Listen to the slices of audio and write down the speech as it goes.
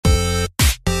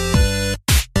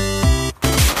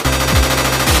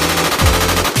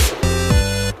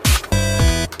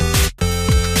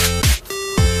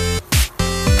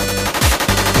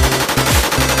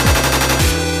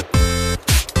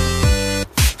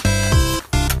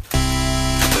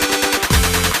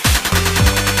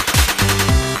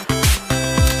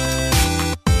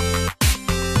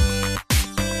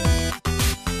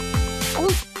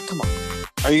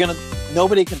Are you gonna?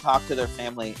 Nobody can talk to their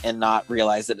family and not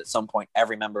realize that at some point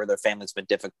every member of their family has been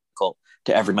difficult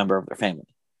to every member of their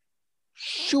family.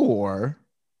 Sure,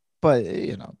 but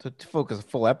to focus a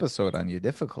full episode on your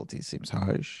difficulty seems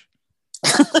harsh.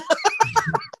 I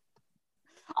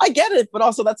get it, but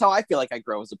also that's how I feel like I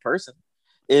grow as a person,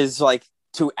 is like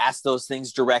to ask those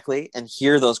things directly and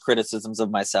hear those criticisms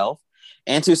of myself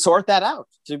and to sort that out,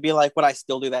 to be like, would I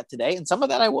still do that today? And some of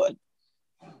that I would.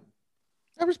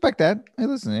 I respect that. I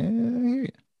listen. I hear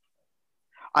you.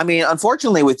 I mean,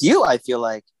 unfortunately with you, I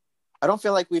don't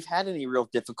feel like we've had any real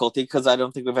difficulty because I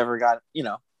don't think we've ever got,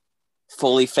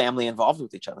 fully family involved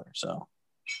with each other. So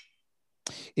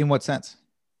in what sense?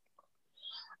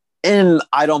 And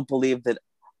I don't believe that.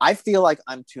 I feel like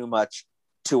I'm too much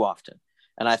too often.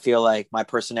 And I feel like my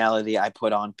personality, I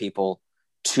put on people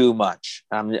too much.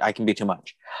 I can be too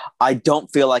much. I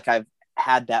don't feel like I've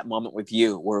had that moment with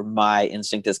you where my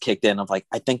instinct has kicked in of like,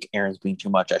 I think Aaron's being too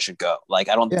much. I should go. Like,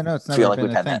 I don't feel like we've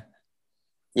had that.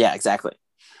 Yeah, exactly.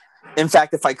 In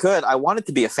fact, if I could, I wanted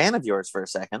to be a fan of yours for a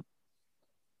second,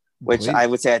 which Please. I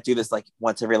would say I do this like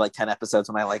once every like 10 episodes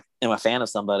when I am a fan of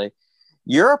somebody.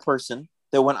 You're a person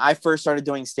that when I first started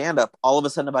doing stand-up, all of a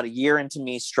sudden about a year into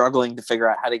me struggling to figure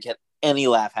out how to get any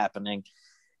laugh happening,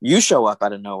 you show up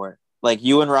out of nowhere. Like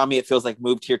you and Rami, it feels like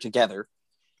moved here together.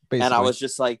 Basically. And I was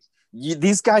just like,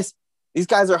 these guys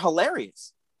are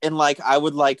hilarious. And like, I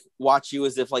would like watch you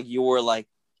as if like you were like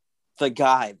the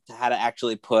guide to how to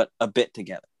actually put a bit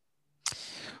together.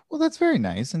 Well, that's very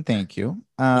nice. And thank you.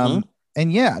 And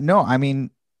yeah, no, I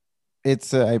mean,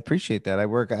 it's I appreciate that.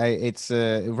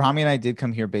 Rami and I did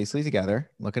come here basically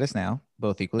together. Look at us now,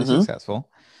 both equally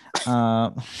successful.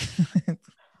 I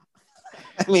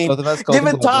mean, both of us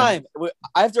given time,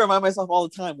 I have to remind myself all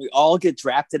the time, we all get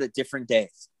drafted at different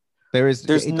days.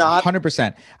 There's not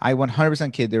 100%. I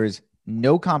 100% kid. There is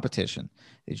no competition.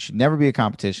 It should never be a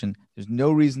competition. There's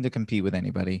no reason to compete with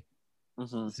anybody.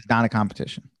 This is not a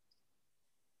competition.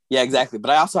 Yeah, exactly.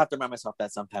 But I also have to remind myself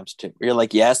that sometimes too. You're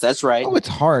like, yes, that's right. Oh, it's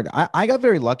hard. I got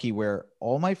very lucky where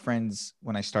all my friends,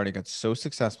 when I started, got so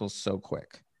successful so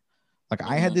quick. Like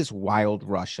I had this wild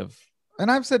rush of,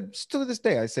 and I've said still to this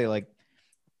day, I say like,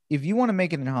 if you want to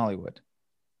make it in Hollywood,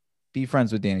 be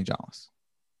friends with Danny Jollis.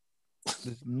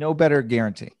 There's no better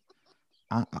guarantee.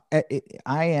 I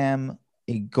am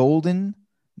a golden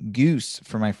goose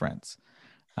for my friends.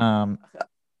 I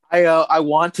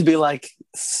want to be like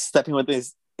stepping with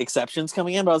these exceptions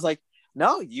coming in, but I was like,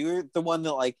 no, you're the one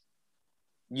that like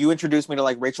you introduced me to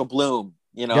like Rachel Bloom,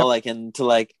 like and to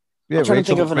like I'm trying to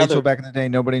think of another. Rachel back in the day,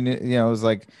 nobody knew, it was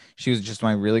like she was just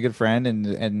my really good friend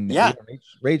and yeah,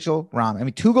 Rachel Ram. I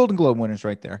mean, 2 Golden Globe winners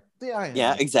right there.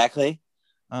 Yeah, exactly.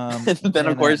 Then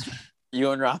of course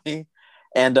you and Rami,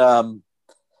 and no,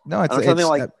 it's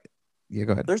like yeah.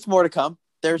 Go ahead. There's more to come.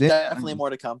 There's definitely more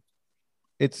to come.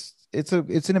 It's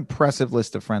an impressive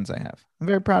list of friends I have. I'm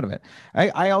very proud of it.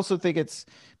 I also think it's,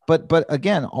 but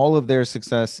again, all of their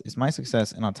success is my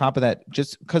success, and on top of that,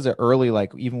 just because of early,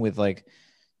 like even with like,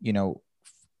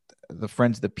 the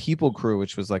Friends of the People crew,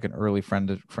 which was like an early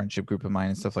friendship group of mine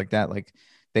and stuff like that, like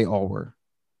they all were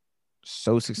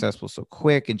so successful so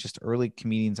quick, and just early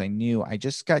comedians I knew. I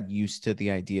just got used to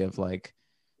the idea of like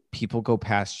people go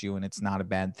past you and it's not a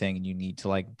bad thing, and you need to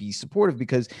like be supportive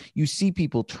because you see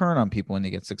people turn on people when they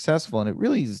get successful, and it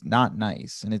really is not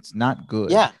nice and it's not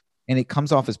good. Yeah. And it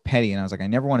comes off as petty, and I was like, I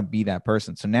never want to be that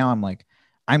person. So now I'm like,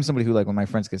 I'm somebody who like when my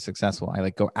friends get successful, I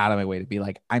like go out of my way to be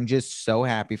like, I'm just so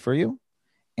happy for you.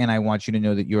 And I want you to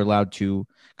know that you're allowed to,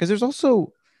 because there's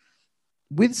also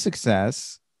with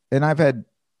success, and I've had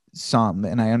some,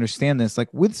 and I understand this,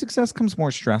 like with success comes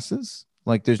more stresses.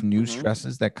 Like there's new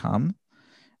stresses that come.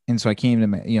 And so I came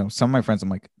to, some of my friends, I'm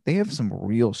like, they have some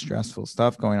real stressful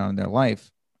stuff going on in their life.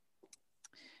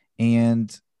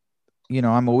 And,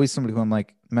 I'm always somebody who I'm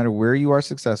like, no matter where you are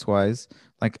success-wise,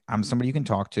 like I'm somebody you can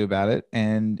talk to about it.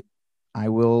 And I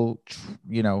will,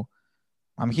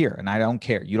 I'm here and I don't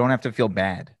care. You don't have to feel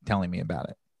bad telling me about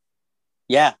it.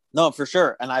 Yeah, no, for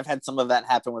sure. And I've had some of that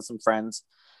happen with some friends.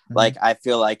 Like, I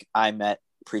feel like I met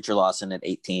Preacher Lawson at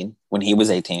 18 when he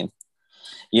was 18,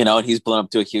 and he's blown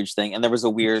up to a huge thing. And there was a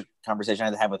weird conversation I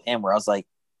had to have with him where I was like,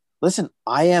 listen,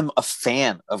 I am a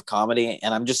fan of comedy.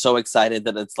 And I'm just so excited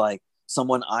that it's like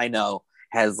someone I know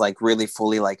has like really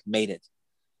fully like made it.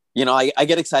 I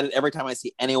get excited every time I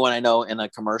see anyone I know in a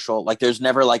commercial. Like there's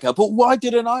never like a, but why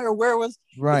didn't I, or where was,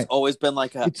 right? It's always been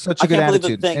like a, it's such a good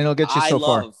attitude and it'll get you so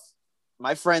far.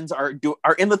 My friends are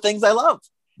in the things I love.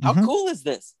 How cool is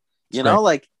this?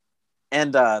 Like,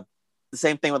 and the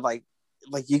same thing with like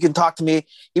you can talk to me,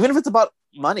 even if it's about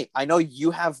money. I know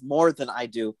you have more than I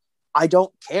do. I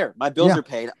don't care. My bills are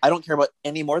paid. I don't care about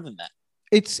any more than that.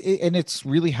 And it's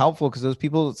really helpful because those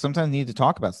people sometimes need to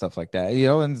talk about stuff like that,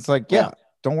 and it's like, yeah,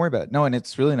 don't worry about it. No, and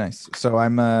it's really nice. So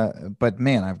but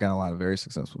man, I've got a lot of very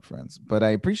successful friends. But I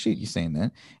appreciate you saying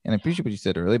that, and I appreciate what you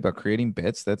said earlier about creating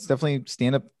bits. That's definitely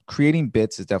creating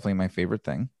bits is definitely my favorite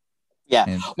thing. Yeah.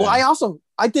 And, well,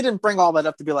 I didn't bring all that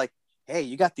up to be like, hey,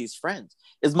 you got these friends.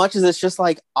 As much as it's just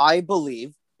like, I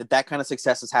believe that kind of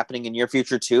success is happening in your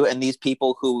future too, and these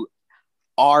people who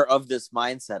are of this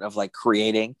mindset of like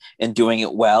creating and doing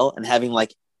it well and having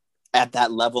like at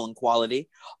that level and quality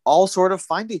all sort of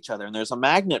find each other, and there's a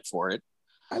magnet for it.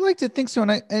 I like to think so.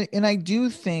 And I do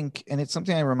think, and it's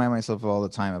something I remind myself of all the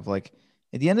time, of like,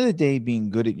 at the end of the day, being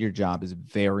good at your job is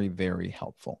very, very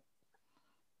helpful.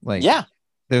 Like, yeah,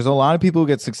 there's a lot of people who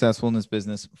get successful in this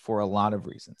business for a lot of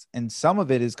reasons. And some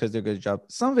of it is because they're good at their job.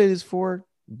 Some of it is for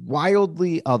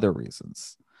wildly other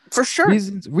reasons. For sure.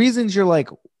 Reasons you're like,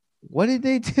 what did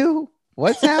they do?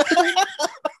 What's happening?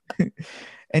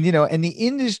 And, and the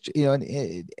industry,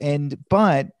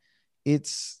 but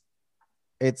it's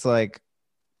like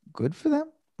good for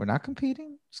them. We're not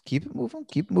competing. Just keep it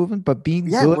moving. But being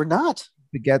good, we're not.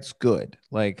 It gets good.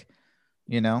 Like,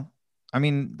 I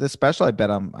mean, the special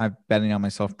I'm betting on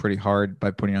myself pretty hard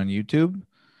by putting it on YouTube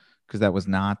because that was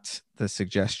not the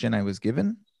suggestion I was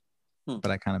given, but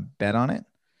I kind of bet on it.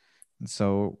 And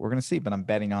so we're going to see, but I'm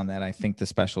betting on that. I think the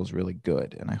special is really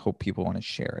good, and I hope people want to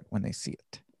share it when they see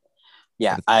it.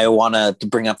 Yeah, I want to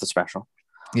bring up the special.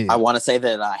 Yeah. I want to say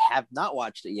that I have not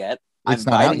watched it yet. It's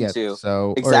not out yet, to.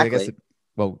 So exactly.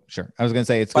 Well, sure. I was going to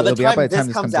say it'll be out by the time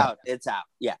this comes out. It's out.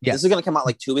 Yeah. Yes. This is going to come out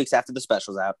like 2 weeks after the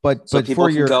special's out. But people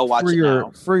can go watch it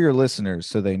now. For your listeners,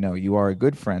 so they know you are a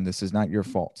good friend. This is not your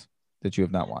fault that you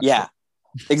have not watched. Yeah,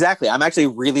 exactly. I'm actually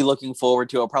really looking forward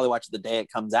to it. I'll probably watch it the day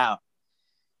it comes out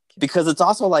because it's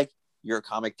also like you're a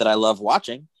comic that I love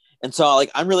watching, and so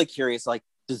like I'm really curious. Like,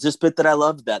 does this bit that I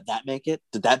loved that make it?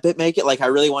 Did that bit make it? Like, I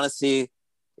really want to see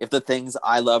if the things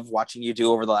I love watching you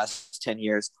do over the last 10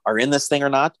 years are in this thing or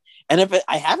not. And if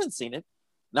I haven't seen it,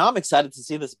 now I'm excited to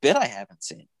see this bit I haven't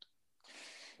seen.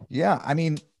 Yeah, I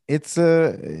mean, it's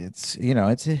a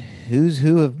who's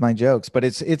who of my jokes, but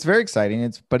it's very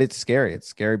exciting. But it's scary. It's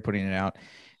scary putting it out.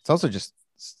 It's also just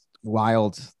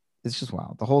wild. It's just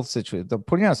wild. The whole situation. The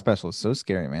putting out a special is so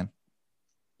scary, man.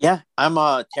 Yeah,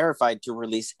 I'm terrified to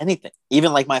release anything,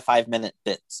 even like my 5-minute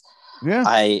bits. Yeah,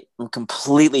 I am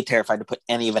completely terrified to put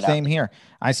any of it out. Same here.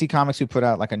 I see comics who put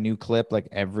out like a new clip like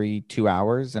every 2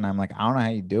 hours, and I'm like, I don't know how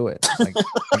you do it. Like,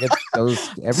 I get those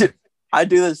I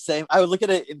do the same. I would look at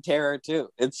it in terror too.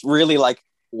 It's really like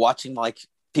watching like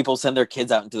people send their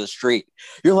kids out into the street.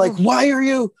 You're like, why are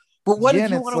you? But what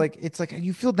if you want to? It's like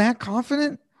you feel that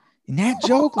confident in that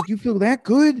joke? Like you feel that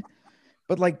good?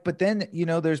 But then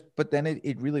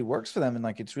it really works for them, and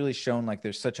like it's really shown like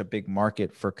there's such a big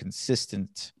market for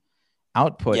consistent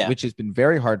output, which has been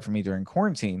very hard for me during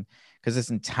quarantine because this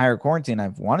entire quarantine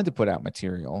I've wanted to put out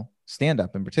material, stand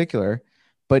up in particular,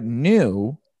 but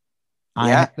I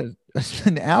had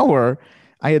an hour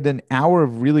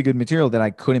of really good material that I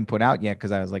couldn't put out yet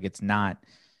because I was like, it's not,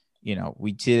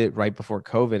 we did it right before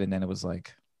COVID, and then it was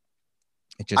like,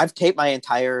 I've taped my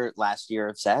entire last year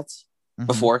of sets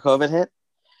before COVID hit.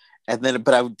 And then,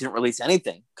 but I didn't release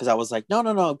anything because I was like,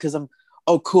 no, because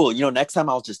cool. Next time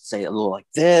I'll just say a little like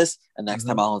this, and next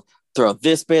time I'll throw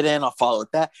this bit in, I'll follow with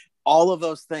that. All of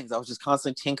those things, I was just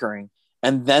constantly tinkering.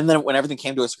 And then when everything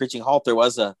came to a screeching halt, there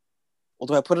was do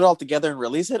I put it all together and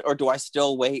release it? Or do I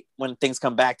still wait when things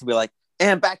come back to be like,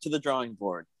 and back to the drawing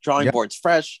board. Board's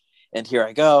fresh, and here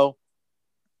I go.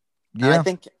 Yeah. And I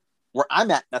think where I'm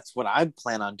at, that's what I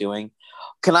plan on doing.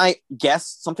 Can I guess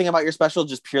something about your special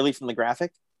just purely from the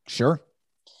graphic? Sure.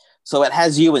 So it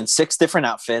has you in 6 different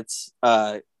outfits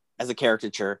as a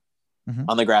caricature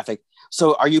on the graphic.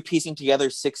 So are you piecing together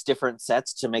 6 different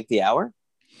sets to make the hour?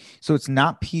 So it's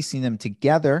not piecing them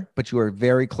together, but you are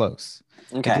very close.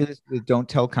 Okay. We did this with Don't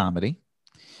Tell Comedy.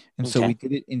 And so we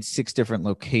did it in 6 different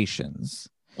locations.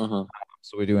 So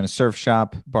we're doing a surf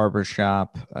shop, barber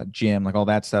shop, gym, like all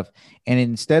that stuff. And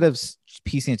instead of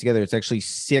piecing it together, it's actually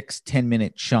 6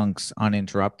 10-minute chunks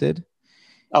uninterrupted.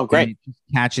 Oh, great. And it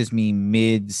catches me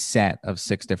mid-set of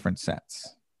 6 different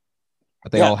sets.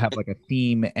 But they all have like a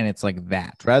theme, and it's like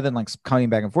that. Rather than like coming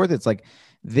back and forth, it's like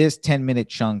this 10-minute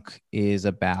chunk is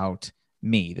about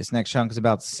me. This next chunk is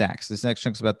about sex. This next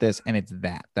chunk is about this, and it's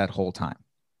that whole time.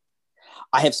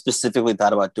 I have specifically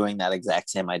thought about doing that exact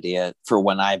same idea for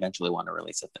when I eventually want to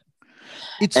release a thing.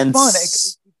 It's fun.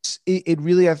 It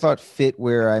really, I thought, fit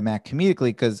where I'm at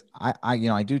comedically because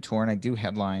I do tour and I do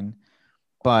headline,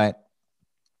 but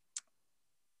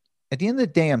at the end of the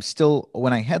day,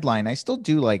 when I headline, I still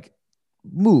do like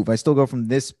move. I still go from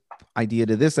this idea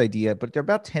to this idea, but they're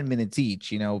about 10 minutes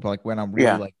each, you know, like when I'm really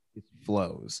Yeah. like it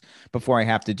flows before I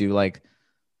have to do like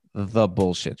the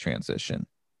bullshit transition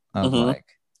of Mhm. like,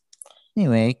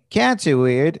 anyway, cats are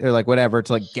weird or like whatever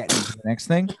to like get into the next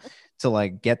thing to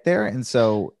like get there. And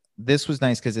so this was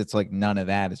nice because it's like none of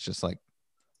that. It's just like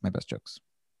my best jokes.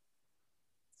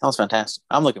 That was fantastic.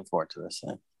 I'm looking forward to this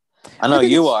thing. I I know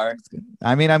think you it's- are. it's good.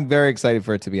 I mean, I'm very excited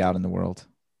for it to be out in the world.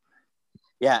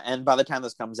 Yeah, and by the time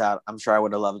this comes out, I'm sure I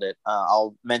would have loved it.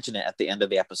 I'll mention it at the end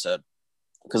of the episode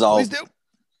because Please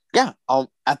do.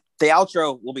 I'll at the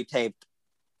outro will be taped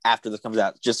after this comes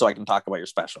out, just so I can talk about your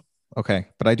special. Okay,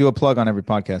 but I do a plug on every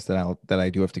podcast that I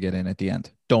do have to get in at the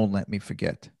end. Don't let me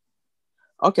forget.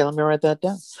 Okay, let me write that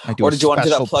down. I do. Or a did you want to do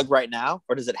that special- plug right now,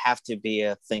 or does it have to be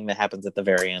a thing that happens at the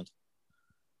very end?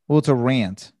 Well, it's a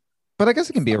rant, but I guess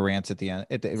it can be a rant at the end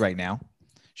right now.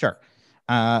 Sure.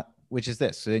 Which is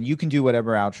this. So then you can do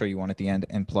whatever outro you want at the end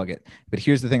and plug it. But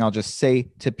here's the thing I'll just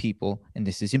say to people, and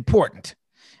this is important.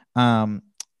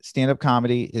 Stand-up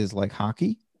comedy is like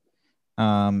hockey.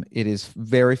 It is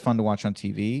very fun to watch on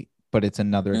TV, but it's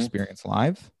another experience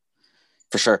live.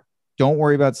 For sure. Don't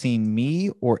worry about seeing me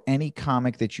or any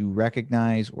comic that you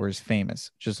recognize or is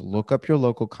famous. Just look up your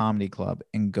local comedy club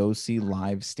and go see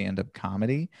live stand-up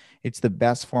comedy. It's the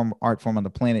best art form on the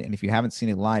planet. And if you haven't seen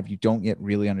it live, you don't yet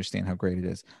really understand how great it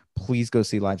is. Please go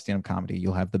see live stand-up comedy.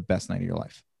 You'll have the best night of your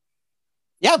life.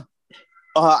 Yeah.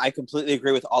 I completely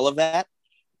agree with all of that.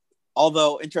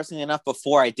 Although, interestingly enough,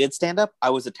 before I did stand-up, I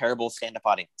was a terrible stand-up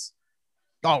audience.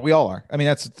 Oh, we all are. I mean,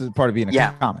 that's the part of being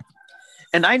a comic.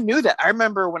 And I knew that. I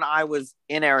remember when I was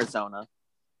in Arizona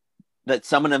that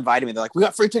someone invited me. They're like, we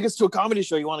got free tickets to a comedy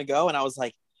show. You want to go? And I was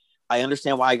like, I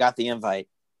understand why I got the invite,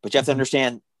 but you have to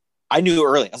understand, I knew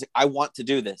early. I was like, I want to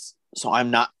do this. So I'm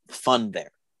not fun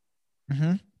there.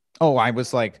 Mm-hmm. Oh, I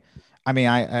was like, I mean,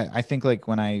 I think like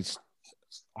when I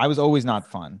was always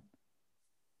not fun.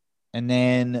 And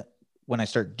then when I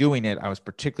started doing it, I was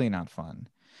particularly not fun.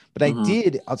 But I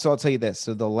did. So I'll tell you this.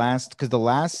 So the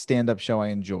last stand-up show I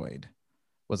enjoyed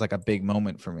was like a big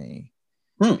moment for me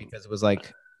because it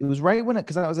was right when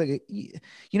because I was like, you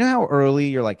know how early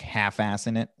you're like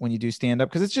half-assing it when you do stand-up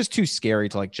because it's just too scary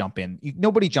to like jump in.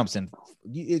 Nobody jumps in.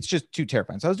 It's just too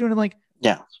terrifying. So I was doing it like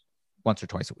once or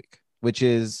twice a week, which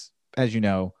is, as you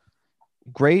know,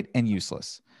 great and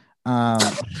useless.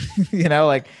 You know,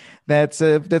 like that's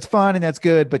fun and that's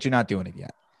good, but you're not doing it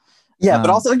yet. Yeah, but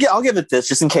also I'll give it this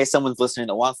just in case someone's listening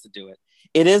that wants to do it.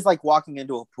 It is like walking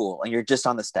into a pool and you're just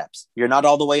on the steps. You're not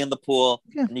all the way in the pool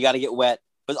and you got to get wet.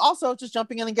 But also just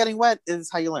jumping in and getting wet is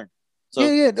how you learn. So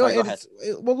go ahead.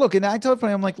 Well, look, and I tell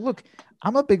everybody, I'm like, look,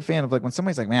 I'm a big fan of like when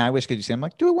somebody's like, man, I wish could you say, I'm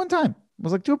like, do it one time. I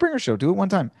was like, do a bringer show, do it one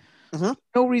time.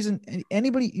 No reason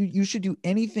anybody you should do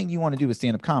anything you want to do with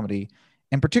stand-up comedy.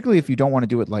 And particularly if you don't want to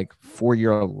do it like for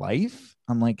your life,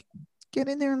 I'm like, get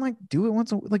in there and like do it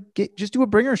once. Just do a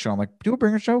bringer show. I'm like, do a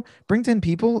bringer show, bring 10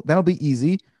 people. That'll be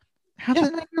easy. Have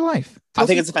the night of your life. I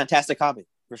think it's a fantastic hobby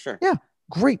for sure. Yeah,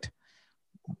 great.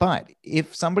 But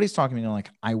if somebody's talking to me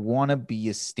like, I want to be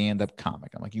a stand-up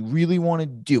comic, I'm like, you really want to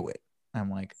do it?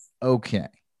 I'm like, okay,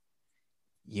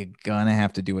 you're gonna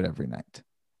have to do it every night.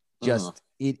 Just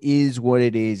it is what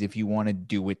it is. If you want to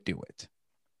do it, do it.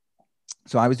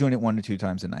 So I was doing it 1 to 2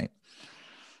 times a night.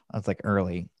 I was like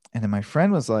early. And then my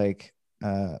friend was like,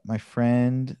 my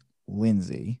friend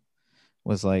Lindsay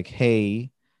was like,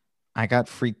 hey, I got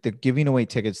free. They're giving away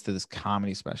tickets to this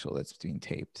comedy special that's being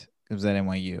taped. It was at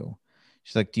NYU.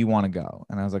 She's like, do you want to go?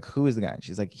 And I was like, who is the guy?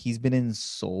 She's like, he's been in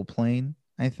Soul Plane,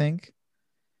 I think.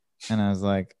 And I was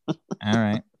like, all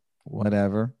right,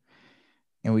 whatever.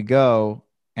 And we go.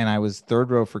 And I was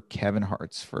third row for Kevin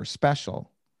Hart's first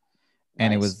special.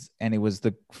 And Nice. it was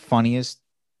the funniest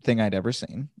thing I'd ever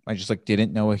seen. I just like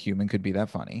didn't know a human could be that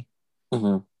funny.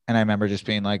 And I remember just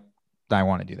being like, I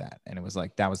want to do that. And it was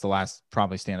like, that was the last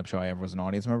probably stand-up show I ever was an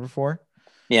audience member for.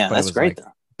 Yeah, but that's great. Like,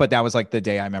 but that was like the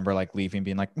day I remember like leaving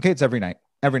being like, okay, it's every night.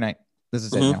 This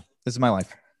is it now. This is my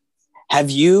life. Have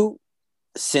you,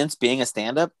 since being a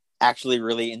stand-up, actually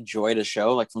really enjoyed a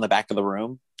show like from the back of the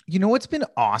room? You know what's been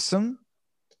awesome?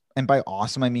 And by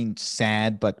awesome, I mean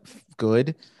sad, but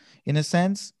good in a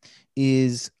sense,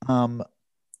 is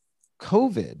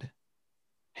COVID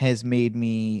has made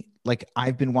me like,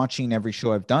 I've been watching every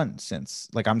show I've done since,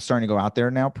 like, I'm starting to go out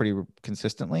there now pretty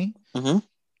consistently,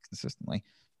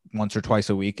 once or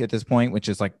twice a week at this point, which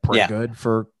is like pretty good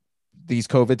for these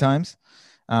COVID times.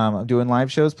 I'm doing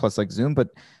live shows plus like Zoom, but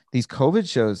these COVID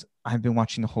shows, I've been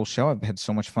watching the whole show. I've had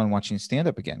so much fun watching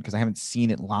stand-up again because I haven't seen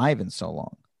it live in so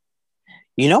long.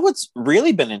 You know what's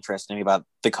really been interesting to me about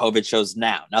the COVID shows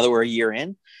now that we're a year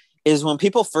in, is when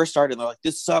people first started, they're like,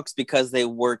 this sucks because they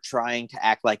were trying to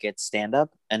act like it's stand up.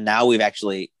 And now we've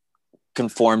actually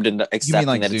conformed into accepting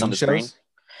like that Zoom it's on the shows? screen.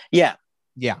 Yeah.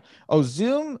 Yeah. Oh,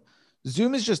 Zoom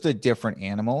is just a different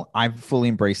animal. I've fully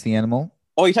embraced the animal.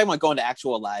 Oh, you're talking about going to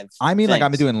actual live? I mean, things. like,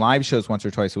 I've been doing live shows once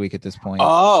or twice a week at this point.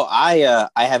 Oh, I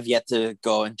have yet to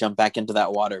go and jump back into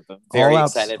that water, but very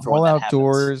excited for all when that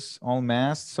outdoors, happens. all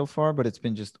masked so far, but it's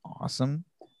been just awesome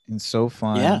and so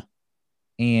fun. Yeah.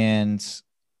 And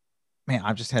man,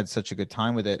 I've just had such a good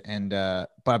time with it. And but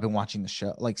I've been watching the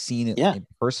show, like seeing it in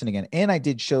person again. And I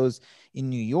did shows in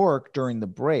New York during the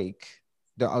break.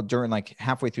 During like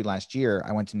halfway through last year,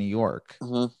 I went to New York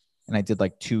and I did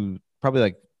like 2-3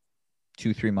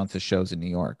 months of shows in New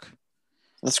York.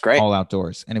 That's great. All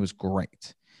outdoors. And it was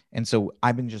great. And so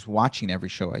I've been just watching every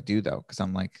show I do though, because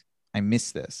I'm like, I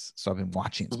miss this. So I've been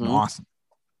watching. It's been awesome.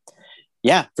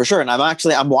 Yeah, for sure. And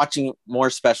I'm watching more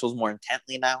specials more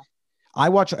intently now. I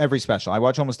watch every special. I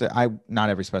watch not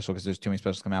every special because there's too many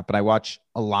specials coming out, but I watch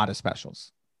a lot of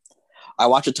specials. I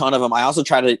watch a ton of them. I also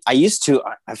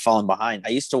I've fallen behind. I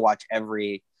used to watch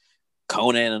every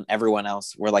Conan and everyone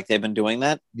else where like they've been doing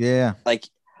that. Yeah. Like,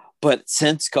 but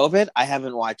since COVID, I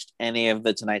haven't watched any of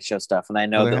the Tonight Show stuff. And I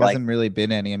know there hasn't really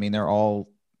been any. I mean, they're all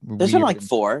there's been like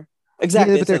 4.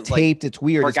 Exactly. Yeah, but they're taped. It's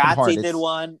weird. Bargatze did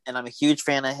one, and I'm a huge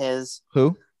fan of his.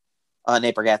 Who?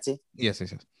 Nate Bargatze. Yes.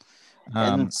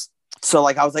 And so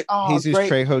like I was like, oh, Jesus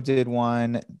great. Trejo did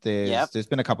one. There's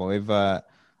been a couple.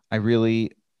 I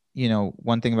really,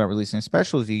 one thing about releasing a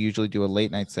special is you usually do a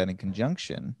late night set in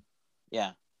conjunction.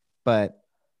 Yeah. But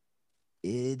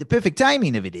the perfect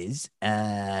timing of it is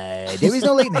there is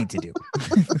no late night to do.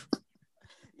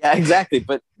 Yeah, exactly.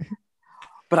 But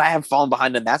I have fallen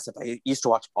behind in that stuff. I used to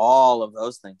watch all of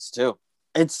those things too.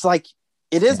 It's like,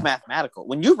 it is mathematical.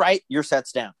 When you write your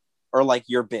sets down or like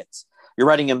your bits, you're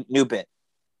writing a new bit.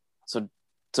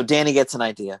 So Danny gets an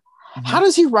idea. Mm-hmm. How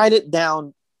does he write it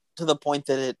down to the point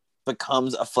that it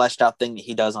becomes a fleshed out thing that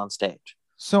he does on stage?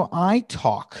 So I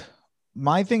talk.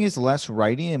 My thing is less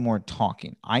writing and more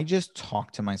talking. I just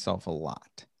talk to myself a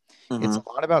lot. Mm-hmm. It's a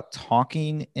lot about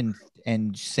talking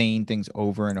and saying things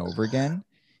over and over again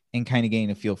and kind of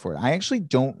getting a feel for it. I actually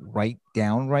don't write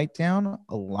down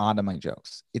a lot of my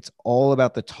jokes. It's all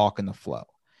about the talk and the flow.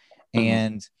 Mm-hmm.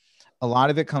 And a lot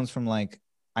of it comes from like,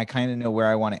 I kind of know where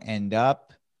I want to end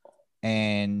up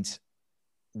and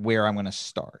where I'm going to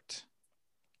start.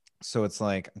 So it's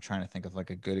like, I'm trying to think of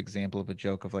like a good example of a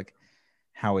joke of like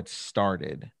how it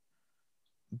started.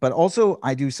 But also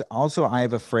I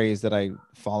have a phrase that I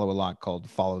follow a lot called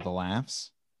follow the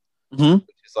laughs. Mm-hmm.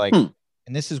 Which is like, and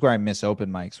this is where I miss open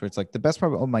mics, where it's like the best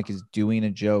part of open mic is doing a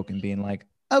joke and being like,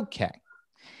 okay,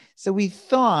 so we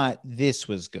thought this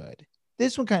was good.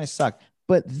 This one kind of sucked,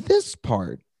 but this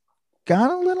part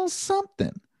got a little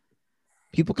something.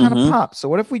 People kind of pop. So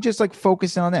what if we just like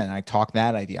focus on that? And I talk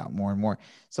that idea out more and more.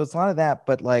 So it's a lot of that,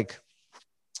 but like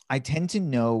I tend to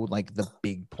know like the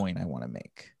big point I want to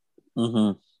make.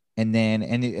 Mm-hmm. And then,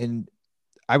 and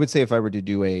I would say if I were to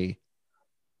do a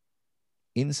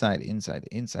inside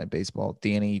baseball,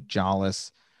 Danny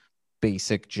Jollis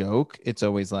basic joke, it's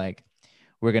always like,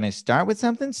 we're going to start with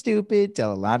something stupid,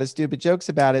 tell a lot of stupid jokes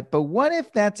about it. But what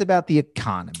if that's about the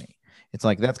economy? It's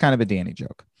like, that's kind of a Danny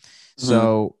joke. Mm-hmm.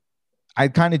 So I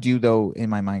kind of do though, in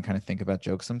my mind, kind of think about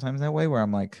jokes sometimes that way where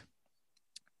I'm like,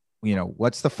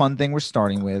 what's the fun thing we're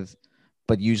starting with?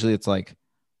 But usually it's like,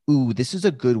 ooh, this is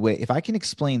a good way. If I can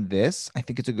explain this, I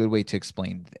think it's a good way to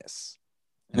explain this.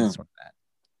 And that's sort of that.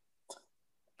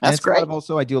 That's great.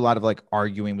 Also, I do a lot of like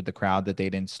arguing with the crowd that they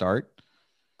didn't start.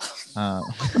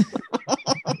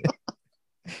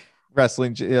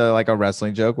 Wrestling, like a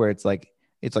wrestling joke where it's like,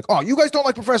 oh, you guys don't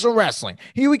like professional wrestling.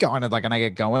 Here we go. And it's like, and I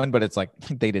get going, but it's like,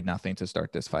 they did nothing to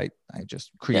start this fight. I just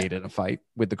created a fight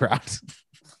with the crowd.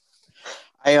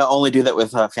 I only do that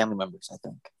with family members, I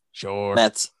think. Sure.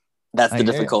 That's the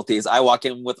difficulties. I walk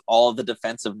in with all the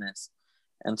defensiveness.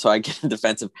 And so I get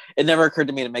defensive. It never occurred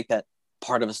to me to make that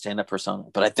part of a stand-up persona,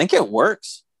 but I think it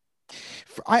works.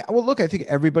 I think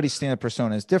everybody's stand-up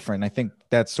persona is different. I think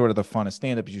that's sort of the fun of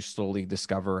stand-up is you slowly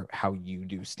discover how you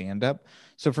do stand-up.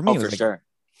 So for me, it was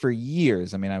for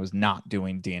years, I mean, I was not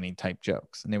doing Danny type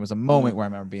jokes. And there was a moment where I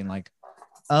remember being like,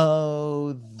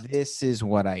 oh, this is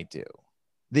what I do.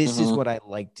 This is what I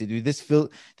like to do.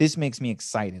 This makes me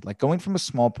excited. Like going from a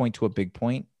small point to a big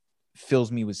point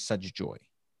fills me with such joy.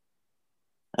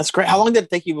 That's great. How long did it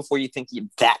take you before you think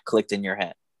that clicked in your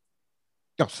head?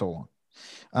 Oh, so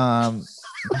long.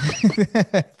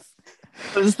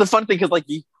 This is the fun thing because like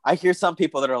I hear some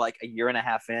people that are like a year and a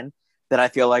half in that I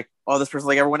feel like, oh, this person's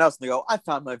like everyone else, and they go, I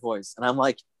found my voice, and I'm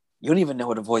like, you don't even know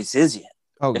what a voice is yet.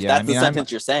 Oh, if that's the sentence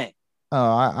you're saying.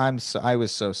 Oh, I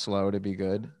was so slow to be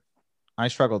good. I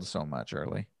struggled so much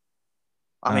early.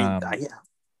 I mean, Um, yeah,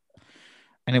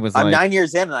 and it was I'm like, 9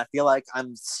 years in, and I feel like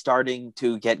I'm starting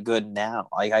to get good now.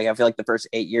 Like I feel like the first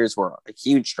 8 years were a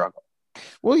huge struggle.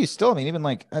 well, you still, I mean, even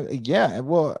like, yeah,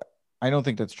 well, I don't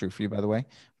think that's true for you, by the way,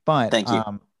 but, Thank you.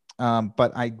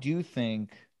 but I do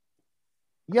think,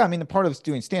 yeah, I mean, the part of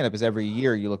doing stand up is every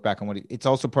year you look back on it's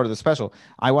also part of the special.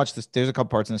 I watched this, there's a couple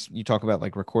parts in this, you talk about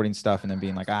like recording stuff and then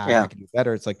being like, I Yeah. can do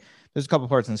better. It's like, there's a couple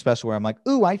parts in the special where I'm like,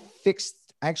 ooh, I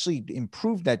actually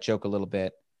improved that joke a little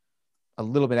bit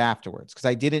afterwards because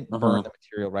I didn't burn Mm-hmm. the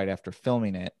material right after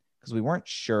filming it because we weren't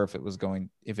sure if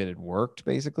it had worked.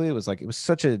 Basically, it was like it was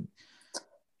such a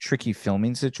tricky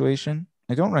filming situation.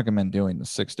 I don't recommend doing the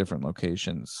 6 different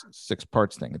locations, 6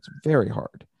 parts thing. It's very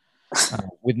hard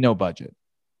with no budget.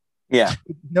 Yeah.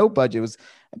 No budget. It was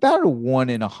about a 1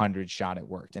 in 100 shot. It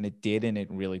worked, and it did, and it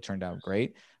really turned out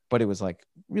great. But it was like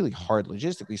really hard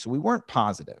logistically, so we weren't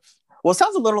positive. Well, it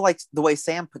sounds a little like the way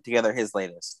Sam put together his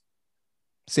latest.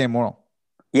 Sam Morrill.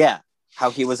 Yeah. How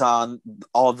he was on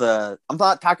all the. I'm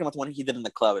not talking about the one he did in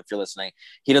the club. If you're listening,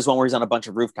 he does one where he's on a bunch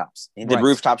of rooftops. He did Right.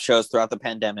 rooftop shows throughout the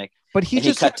pandemic, But he and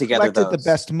he just cut together collected those. the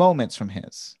best moments from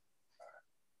his.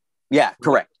 Yeah,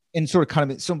 correct. And sort of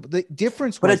kind of so the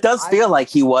difference But was it does feel like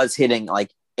he was hitting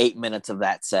like 8 minutes of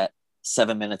that set,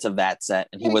 7 minutes of that set,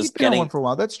 and he yeah, was he'd been on one getting. for a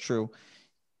while. That's true.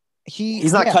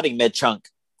 He's not cutting mid chunk.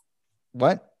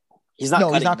 What? He's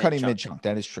not cutting mid chunk.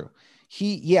 That is true.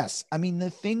 Yes. I mean, the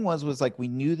thing was like we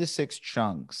knew the 6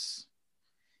 chunks,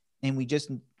 and we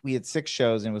had 6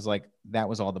 shows, and it was like that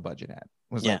was all the budget had.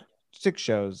 It was like 6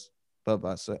 shows, blah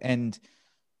blah. So and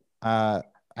I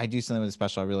do something with a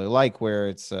special I really like where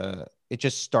it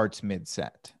just starts mid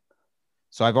set.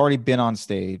 So I've already been on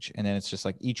stage, and then it's just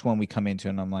like each one we come into,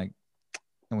 and I'm like,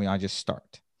 I just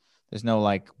start. There's no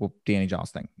like, well, Danny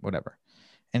Jaws thing, whatever.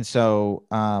 And so,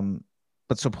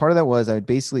 but so part of that was I would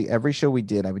basically every show we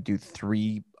did, I would do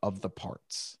 3 of the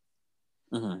parts,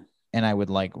 and I would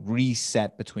like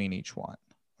reset between each one,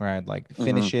 where I'd like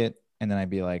finish it, and then I'd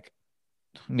be like,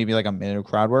 maybe like a minute of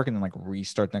crowd work, and then like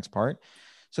restart the next part.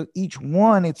 So each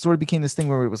one, it sort of became this thing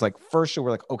where it was like first show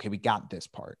we're like, okay, we got this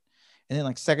part, and then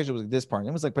like second show was like this part, and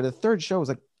it was like, but the third show was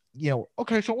like,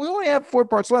 okay, so we only have 4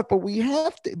 parts left, but we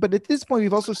have to. But at this point,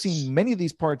 we've also seen many of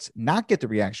these parts not get the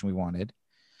reaction we wanted.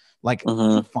 Like,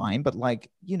 fine, but like,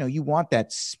 you want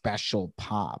that special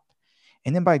pop.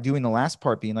 And then by doing the last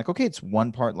part being like, okay, it's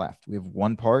 1 part left. We have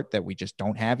 1 part that we just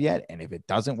don't have yet. And if it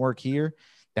doesn't work here,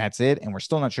 that's it. And we're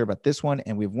still not sure about this one.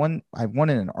 And I've won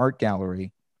in an art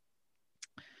gallery,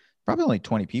 probably only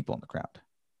 20 people in the crowd.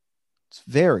 It's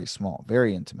very small,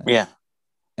 very intimate. Yeah.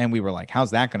 And we were like,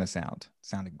 how's that going to sound? It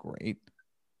sounded great.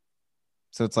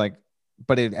 So it's like,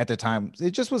 but at the time,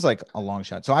 it just was like a long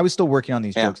shot. So I was still working on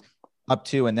these jokes up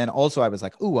to, and then also I was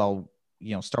like, ooh, I'll,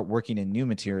 start working in new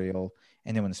material.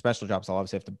 And then when the special drops, I'll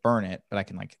obviously have to burn it, but I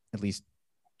can like at least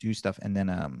do stuff. And then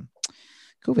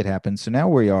COVID happened. So now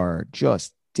we are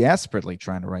just desperately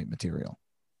trying to write material.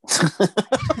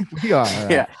 We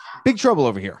are big trouble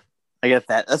over here. I get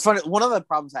that. That's funny. One of the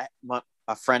problems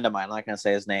a friend of mine, I'm not going to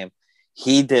say his name,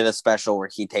 he did a special where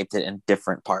he taped it in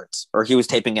different parts, or he was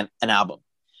taping an album.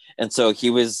 And so he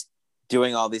was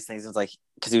doing all these things. It's like,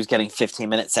 because he was getting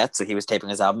 15-minute sets. So he was taping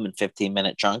his album in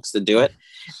 15-minute chunks to do it.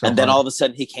 So and then all of a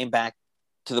sudden he came back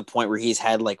to the point where he's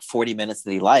had like 40 minutes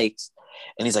that he likes.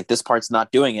 And he's like, this part's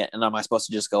not doing it. And am I supposed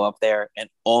to just go up there and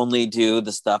only do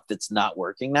the stuff that's not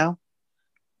working now?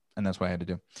 And that's what I had to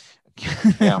do.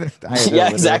 Yeah,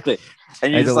 exactly.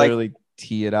 And I had to literally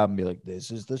tee it up and be like, this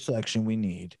is the section we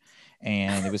need.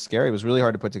 And it was scary. It was really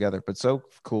hard to put together, but so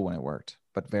cool when it worked,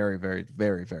 but very, very,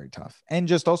 very, very tough. And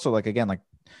just also like, again, like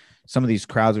some of these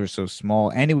crowds were so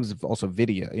small, and it was also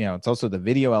video, it's also the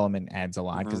video element adds a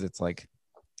lot. Cause it's like,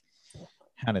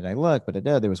 how did I look? But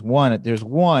there's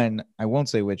one, I won't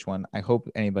say which one. I hope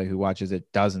anybody who watches it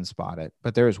doesn't spot it,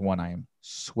 but there is one I am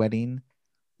sweating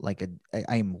like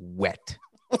I am wet.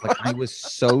 Like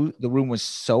the room was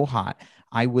so hot.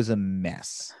 I was a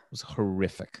mess. It was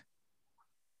horrific.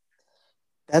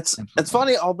 That's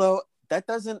funny. Although that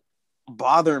doesn't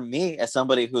bother me as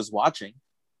somebody who's watching.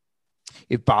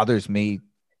 It bothers me.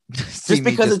 Just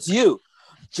because it's you.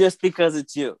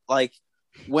 Like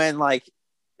when like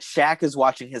Shaq is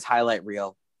watching his highlight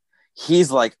reel,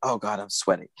 he's like, oh God, I'm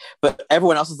sweating. But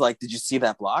everyone else is like, did you see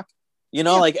that block?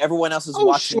 Like everyone else is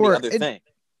watching the other thing.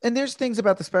 And there's things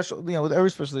about the special, with every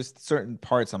special, there's certain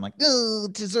parts I'm like, oh,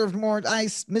 deserved more. I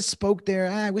misspoke there.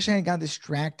 I wish I had got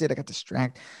distracted. I got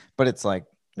distracted. But it's like,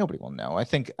 nobody will know. I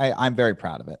think I'm very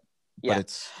proud of it.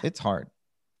 But it's hard.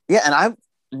 Yeah, and I've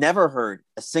never heard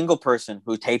a single person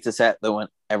who taped a set that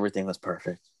went, everything was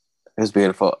perfect. It was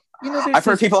beautiful. You know, I've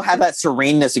heard people have that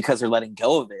sereneness because they're letting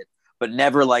go of it, but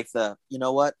never like the, you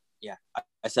know what? Yeah,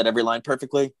 I said every line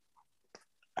perfectly.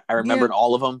 I remembered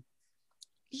all of them.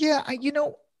 Yeah,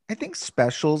 I think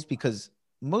specials, because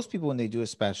most people when they do a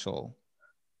special,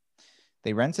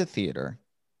 they rent a theater,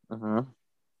 Mm-hmm.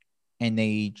 and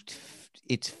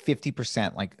it's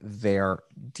 50% like their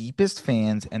deepest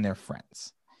fans and their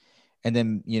friends. And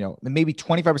then, maybe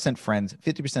 25% friends,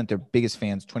 50% their biggest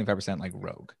fans, 25% like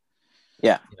rogue.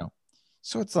 Yeah.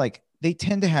 So it's like they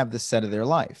tend to have the set of their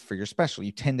life for your special.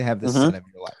 You tend to have the Mm-hmm. set of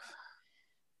your life.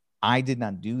 I did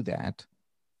not do that.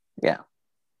 Yeah.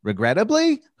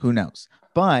 Regrettably, who knows?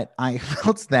 But I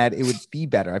felt that it would be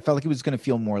better. I felt like it was going to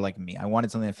feel more like me. I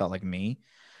wanted something that felt like me,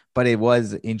 but it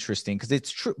was interesting because it's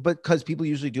true. But because people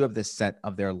usually do have this set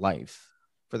of their life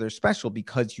for their special,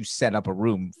 because you set up a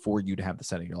room for you to have the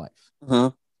set of your life.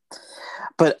 Mm-hmm.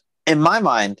 But in my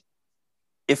mind,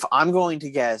 if I'm going to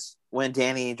guess when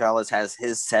Danny Gonzalez has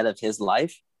his set of his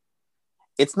life,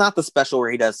 it's not the special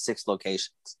where he does 6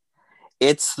 locations.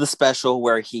 It's the special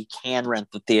where he can rent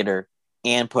the theater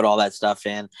and put all that stuff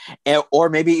in, or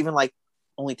maybe even like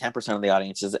only 10% of the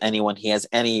audience is anyone he has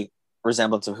any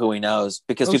resemblance of who he knows,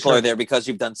 because people are there because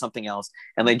you've done something else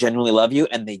and they genuinely love you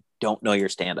and they don't know your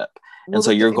stand-up. And so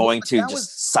you're going to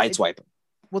just sideswipe them.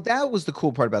 Well, that was the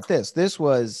cool part about this. This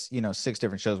was, 6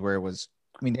 different shows where it was,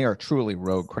 they are a truly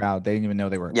rogue crowd. They didn't even know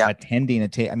they were attending a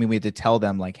tape. We had to tell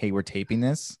them like, hey, we're taping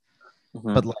this.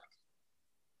 Mm-hmm. But like,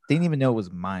 they didn't even know it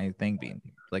was my thing being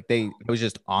like, it was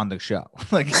just on the show.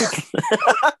 Like,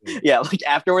 yeah. Like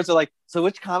afterwards they're like, so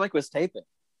which comic was taping?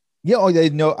 Yeah. Oh, they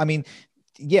know.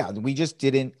 We just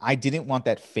I didn't want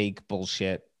that fake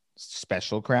bullshit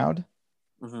special crowd.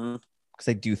 Mm-hmm. Because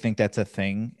I do think that's a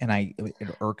thing, and it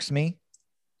irks me.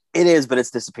 It is, but it's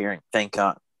disappearing. Thank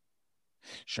God.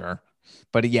 Sure.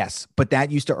 But yes, but that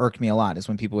used to irk me a lot, is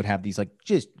when people would have these like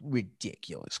just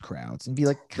ridiculous crowds and be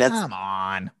like, come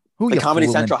on. Who the Comedy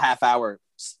Central half-hour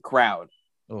crowd.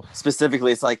 Ugh.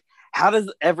 Specifically, it's like, how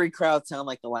does every crowd sound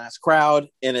like the last crowd?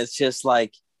 And it's just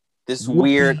like this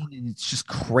weird. It's just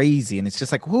crazy. And it's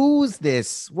just like, who's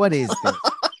this? What is this?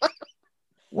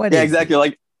 Yeah, exactly. This?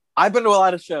 Like, I've been to a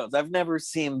lot of shows. I've never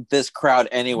seen this crowd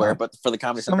anywhere, but for the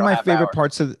Comedy Central. Some of my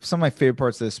favorite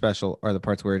parts of the special are the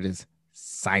parts where it is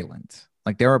silent.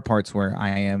 Like, there are parts where I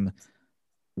am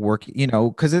working,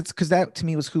 because that to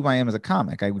me was who I am as a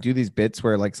comic. I would do these bits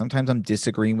where like sometimes I'm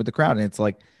disagreeing with the crowd, and it's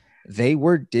like they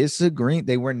were disagreeing.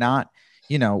 They were not,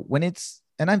 when it's,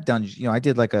 and I've done, I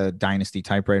did like a Dynasty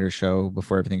typewriter show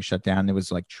before everything shut down. It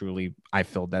was like truly, I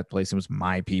filled that place. It was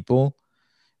my people.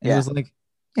 And it was like,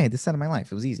 yeah, the set of my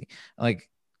life. It was easy. Like,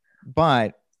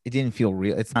 but it didn't feel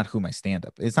real. It's not who my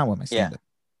stand-up. It's not what my stand-up.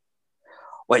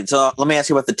 Wait, so let me ask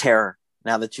you about the Terror.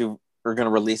 Now that you are going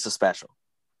to release a special,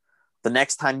 the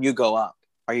next time you go up,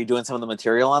 are you doing some of the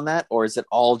material on that, or is it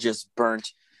all just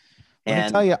burnt? Let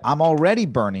me tell you, I'm already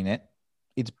burning it.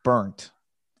 It's burnt.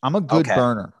 I'm a good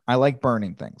burner. I like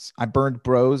burning things. I burned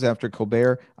Bros after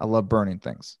Colbert. I love burning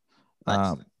things.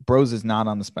 Nice. Bros is not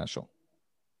on the special.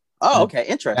 Oh, okay.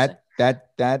 Interesting.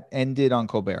 That ended on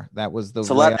Colbert. That was the.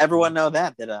 So let everyone know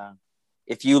that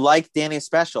if you like Danny's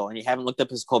special and you haven't looked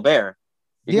up his Colbert,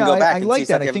 you can go back. I like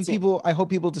that. I hope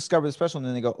people discover the special and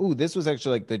then they go, "Ooh, this was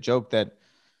actually like the joke that,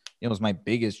 was my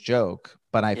biggest joke."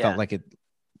 But I felt like it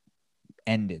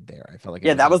ended there. I felt like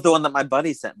that was the one that my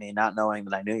buddy sent me, not knowing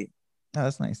that I knew you. Oh,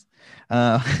 that's nice.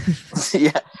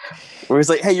 Yeah, where he's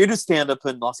like, "Hey, you're just stand up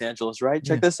in Los Angeles, right?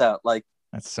 Check this out." Like,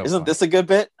 that's so. Isn't this a good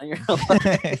bit? And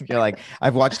you're like,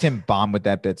 I've watched him bomb with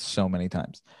that bit so many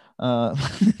times.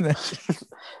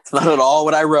 It's not at all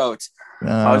what I wrote.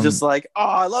 I was just like, "Oh,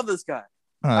 I love this guy.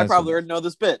 I probably already know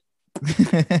this bit."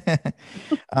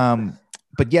 But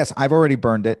yes, I've already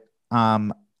burned it.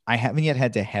 I haven't yet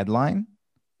had to headline.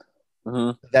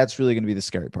 Mm-hmm. That's really going to be the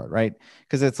scary part, right?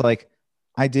 Because it's like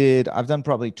I've done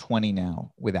probably 20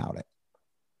 now without it.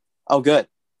 Oh, good.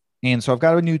 And so I've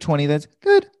got a new 20 that's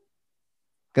good.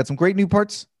 Got some great new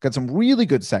parts. Got some really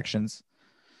good sections.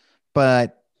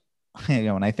 But,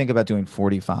 when I think about doing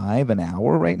 45 an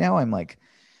hour right now, I'm like,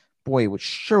 boy, it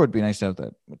sure would be nice to have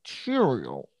that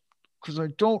material, because I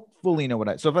don't fully know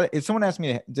what so if someone asks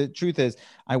me, the truth is,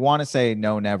 I want to say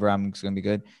no, never, I'm just going to be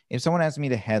good. If someone asks me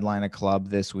to headline a club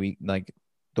this week, like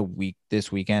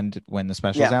this weekend when the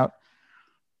special's out,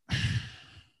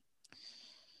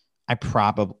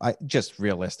 I just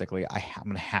realistically, I'm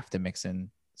going to have to mix in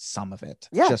some of it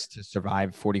just to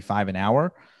survive 45 an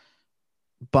hour.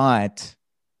 But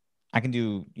I can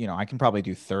do, I can probably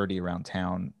do 30 around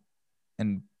town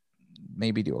and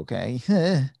maybe do okay.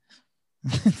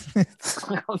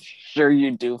 I'm sure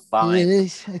you do fine. I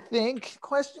think,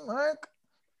 question mark.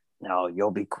 No,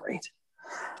 you'll be great.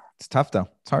 It's tough though.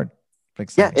 It's hard.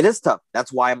 Yeah, it is tough.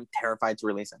 That's why I'm terrified to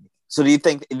release anything. So do you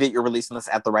think that you're releasing this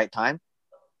at the right time?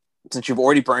 Since you've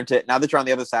already burnt it, now that you're on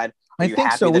the other side, I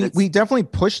think so. We definitely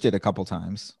pushed it a couple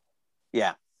times.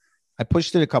 Yeah. I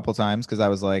pushed it a couple times because I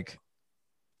was like,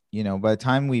 by the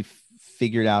time we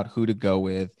figured out who to go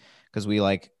with, because we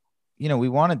we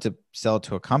wanted to sell it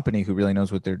to a company who really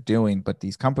knows what they're doing. But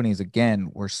these companies,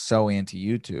 again, were so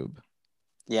anti-YouTube.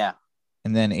 Yeah.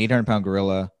 And then 800 Pound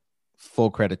Gorilla, full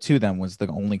credit to them, was the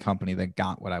only company that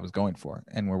got what I was going for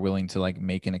and were willing to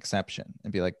make an exception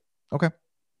and be like, okay.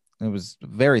 It was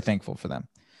very thankful for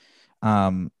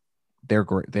them. They're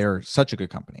great. They're such a good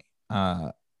company.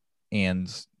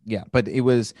 And yeah, but it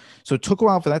took a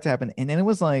while for that to happen. And then it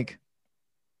was like,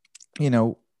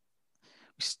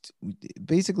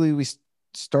 basically we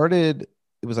started,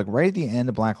 it was like right at the end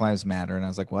of Black Lives Matter. And I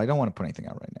was like, well, I don't want to put anything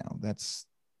out right now. That's,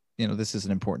 this is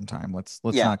an important time.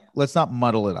 Let's not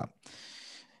muddle it up.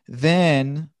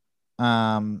 Then,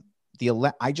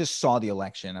 I just saw the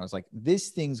election. I was like, this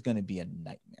thing's going to be a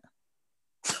nightmare.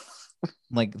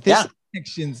 This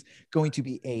election's going to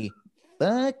be a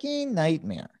fucking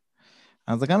nightmare.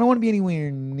 I was like, I don't want to be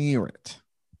anywhere near it.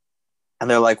 And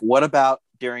they're like, what about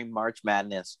during March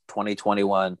Madness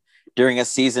 2021, during a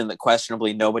season that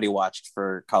questionably nobody watched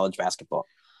for college basketball?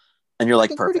 And you're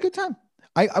like, perfect. Pretty good time.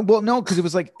 Well, no, because it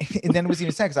was like, and then it was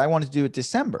even sad because I wanted to do it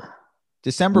December.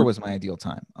 December was my ideal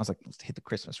time. I was like, let's hit the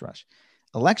Christmas rush.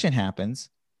 Election happens,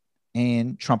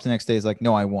 and Trump the next day is like,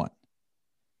 no, I won.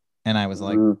 And I was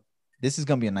like, this is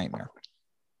going to be a nightmare.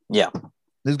 Yeah.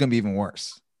 This is going to be even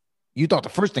worse. You thought the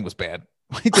first thing was bad.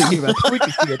 Wait till you about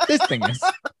what this thing is.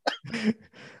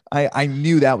 I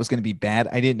knew that was going to be bad.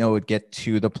 I didn't know it would get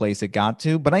to the place it got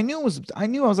to, but I knew I was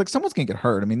like, someone's going to get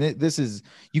hurt. I mean,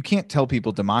 you can't tell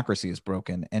people democracy is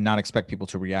broken and not expect people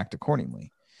to react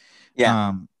accordingly.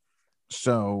 Yeah.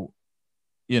 So,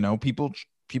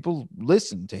 people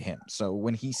listen to him. So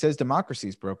when he says democracy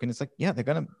is broken, it's like, yeah, they're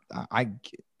going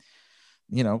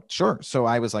to, sure. So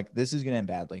I was like, this is going to end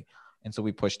badly. And so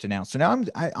we pushed to now. So now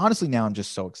I'm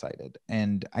just so excited.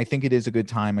 And I think it is a good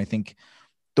time. I think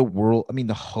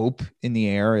the hope in the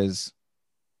air is,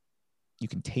 you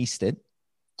can taste it.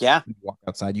 Yeah. You walk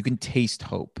outside, you can taste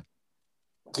hope.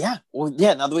 Yeah. Well,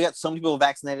 yeah. Now that we got so many people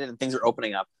vaccinated and things are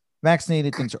opening up.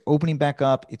 Things are opening back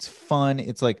up. It's fun.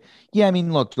 It's like, yeah, I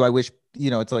mean, look, do I wish,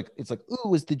 it's like, ooh,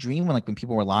 was the dream when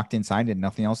people were locked inside and had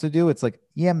nothing else to do? It's like,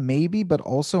 yeah, maybe, but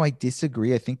also I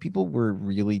disagree. I think people were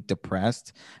really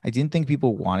depressed. I didn't think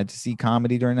people wanted to see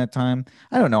comedy during that time.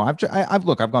 I don't know. I've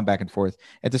gone back and forth.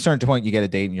 At a certain point, you get a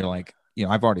date and you're like,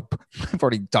 I've already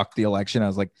ducked the election. I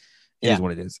was like, it is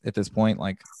what it is at this point.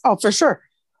 Oh, for sure.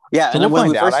 Yeah. So and then when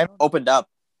we first opened up,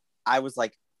 I was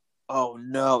like, oh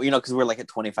no, because we're at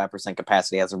 25%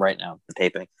 capacity as of right now, the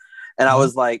taping. And I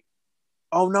was like,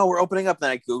 oh no, we're opening up.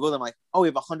 Then I Googled, I'm like, oh, we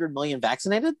have 100 million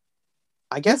vaccinated?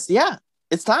 I guess, yeah,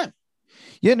 it's time.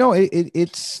 Yeah, no,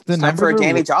 it's time for a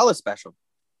Danny Jollis special.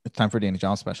 It's time for a Danny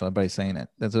Jollis special. Everybody's saying it.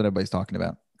 That's what everybody's talking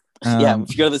about. Yeah,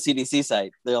 if you go to the CDC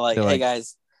site, they're like, hey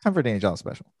guys. Time for a Danny Jollis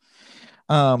special.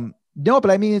 No, but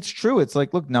I mean, it's true. It's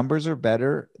like, look, numbers are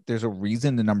better. There's a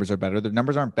reason the numbers are better. The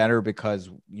numbers aren't better because,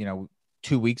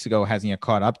 2 weeks ago hasn't yet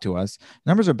caught up to us.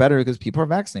 Numbers are better because people are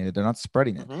vaccinated. They're not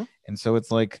spreading it. Mm-hmm. And so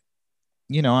it's like,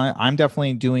 I'm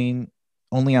definitely doing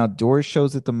only outdoor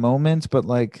shows at the moment, but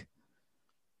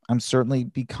I'm certainly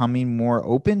becoming more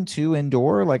open to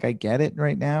indoor. I get it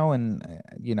right now. And,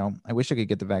 I wish I could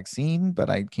get the vaccine, but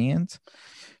I can't.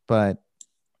 But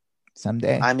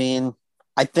someday. I mean,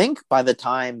 I think by the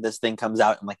time this thing comes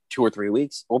out in 2 or 3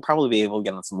 weeks, we'll probably be able to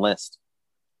get on some list.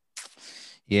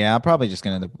 Yeah, I'm probably just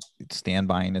gonna stand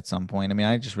buying at some point. I mean,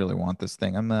 I just really want this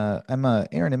thing.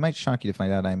 Aaron, it might shock you to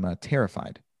find out I'm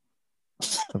terrified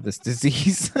of this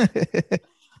disease.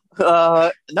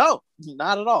 No,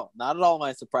 not at all. Not at all am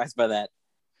I surprised by that.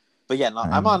 But yeah, no,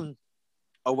 I'm on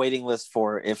a waiting list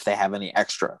for if they have any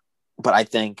extra. But I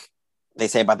think they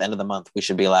say by the end of the month we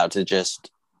should be allowed to just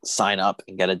sign up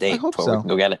and get a date before we can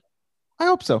go get it. I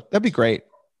hope so. That'd be great.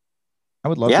 I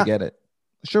would love to get it.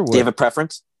 Sure would. Do you have a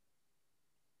preference?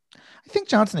 I think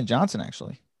Johnson & Johnson,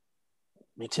 actually.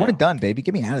 Me too. When it's done, baby.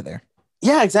 Get me out of there.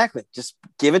 Yeah, exactly. Just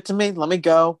give it to me. Let me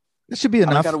go. That should be enough.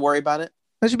 I don't got to worry about it.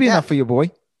 That should be enough for you, boy.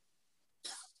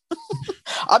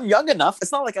 I'm young enough.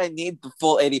 It's not like I need the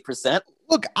full 80%.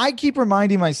 Look, I keep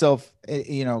reminding myself,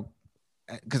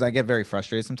 because I get very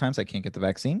frustrated sometimes. I can't get the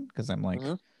vaccine because I'm like,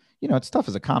 it's tough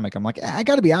as a comic. I'm like, I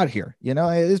got to be out here.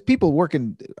 There's people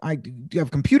working. I have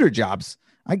computer jobs.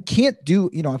 I can't do,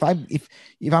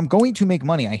 if I'm going to make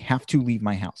money, I have to leave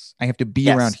my house. I have to be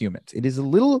around humans. It is a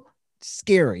little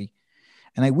scary.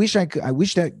 And I wish I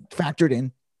wish that factored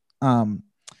in.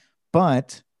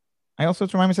 But I also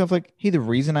have to remind myself, like, hey, the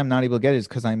reason I'm not able to get it is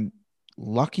because I'm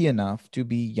lucky enough to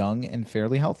be young and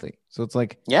fairly healthy. So it's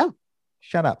like, Yeah.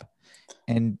 shut up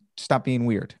and stop being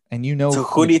weird. And So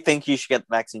who do you think you should get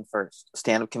the vaccine first?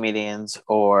 Stand-up comedians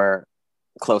or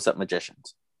close-up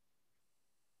magicians?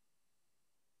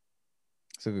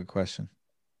 That's a good question.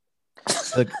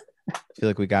 Look, I feel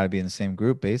like we got to be in the same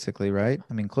group, basically, right?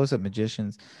 I mean, close-up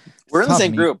magicians. We're in the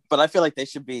same group, but I feel like they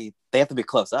have to be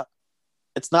close up.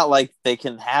 It's not like they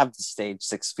can have the stage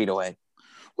 6 feet away.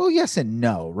 Well, yes and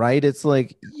no, right? It's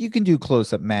like you can do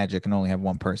close-up magic and only have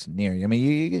one person near you. I mean,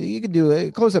 you can do a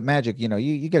close-up magic, you know,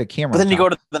 you get a camera. But then you go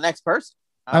to the next person.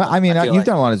 I mean, you've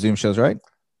done a lot of Zoom shows, right?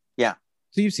 Yeah.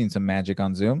 So you've seen some magic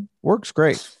on Zoom. Works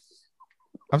great.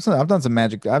 I've done some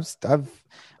magic.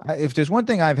 If there's one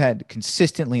thing I've had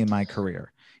consistently in my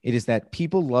career, it is that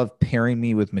people love pairing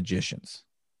me with magicians.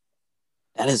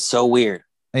 That is so weird.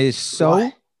 It is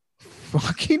so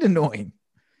fucking annoying.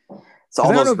 It's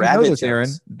all those rabbit jokes. Aaron,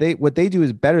 what they do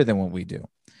is better than what we do.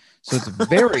 So it's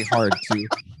very hard to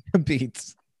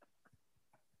compete.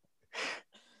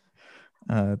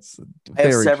 I have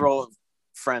several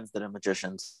friends that are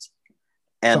magicians.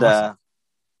 And awesome.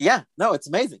 It's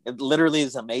amazing. It literally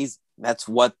is amazing. That's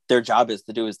what their job is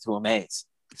to amaze.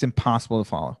 It's impossible to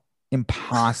follow.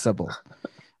 Impossible.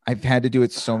 I've had to do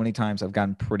it so many times. I've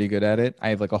gotten pretty good at it. I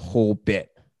have like a whole bit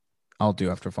I'll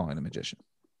do after following the magician.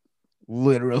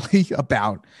 Literally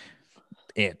about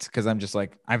it. Because I'm just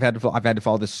like, I've had to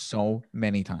follow this so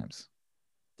many times.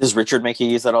 Does Richard make you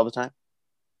use that all the time?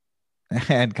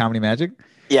 And Comedy Magic?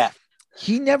 Yeah.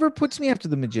 He never puts me after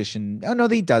the magician. Oh no,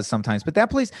 he does sometimes. But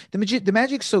that place, the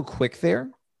magic's so quick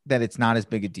there that it's not as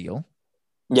big a deal.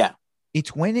 Yeah.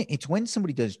 It's when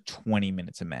somebody does 20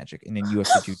 minutes of magic and then you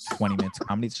have to do 20 minutes of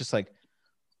comedy. It's just like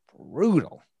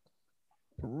brutal.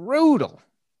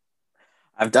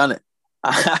 I've done it.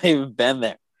 I've been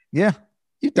there. Yeah.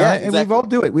 You've done it. And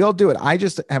exactly. We all do it. I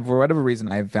just have, for whatever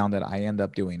reason, I've found that I end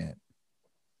up doing it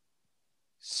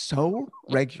so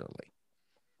regularly.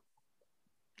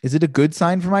 Is it a good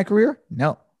sign for my career?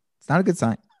 No, it's not a good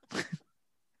sign.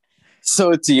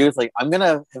 So to you, it's like, I'm going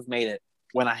to have made it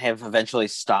when I have eventually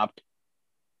stopped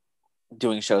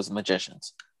doing shows with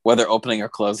magicians, whether opening or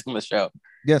closing the show.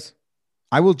 Yes.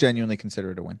 I will genuinely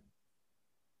consider it a win.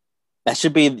 That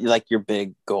should be like your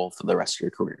big goal for the rest of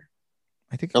your career.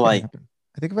 I think it can happen.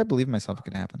 I think if I believe in myself, it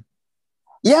can happen.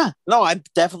 Yeah. No, I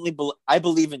definitely I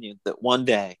believe in you that one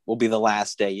day will be the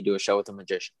last day you do a show with a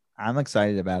magician. I'm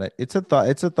excited about it. It's a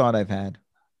thought I've had.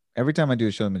 Every time I do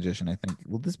a show with a magician, I think,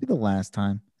 will this be the last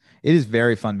time? It is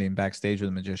very fun being backstage with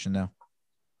a magician, though.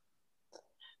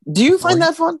 Do you find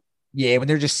that fun? Yeah, when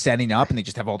they're just setting up and they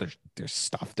just have all their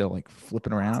stuff, they're like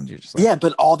flipping around. You're just like, yeah,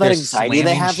 but all that anxiety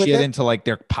they have with it into like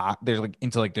their pot, they're like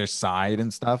into like their side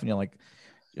and stuff, and you're like,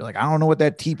 I don't know what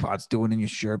that teapot's doing in your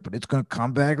shirt, but it's gonna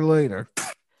come back later.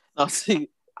 No, see,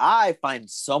 I find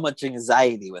so much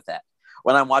anxiety with that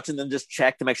when I'm watching them just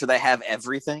check to make sure they have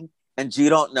everything, and you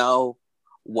don't know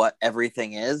what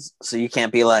everything is, so you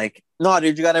can't be like, no,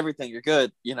 dude, you got everything, you're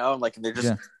good, you know, like they're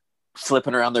just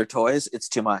flipping around their toys. It's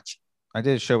too much. I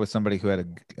did a show with somebody who had I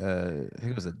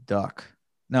think it was a duck.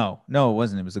 No, it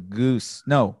wasn't. It was a goose.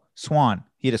 No, swan.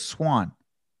 He had a swan.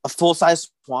 A full-size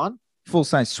swan?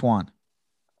 Full-size swan.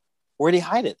 Where'd he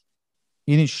hide it?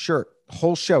 In his shirt. The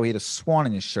whole show, he had a swan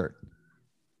in his shirt.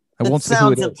 I won't say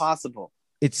who it is. It sounds impossible.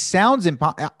 It sounds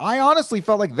impossible. I honestly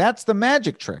felt like that's the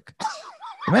magic trick.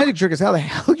 The magic trick is how the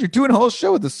hell you're doing a whole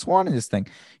show with the swan in this thing.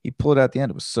 He pulled it out at the end.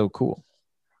 It was so cool.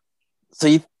 So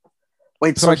you...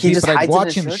 Wait, so he just hides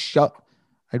watch him shut.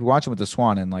 I'd watch him with the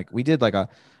swan, and like we did I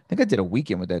think I did a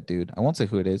weekend with that dude. I won't say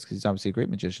who it is because he's obviously a great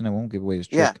magician. I won't give away his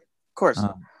trick. Yeah, of course.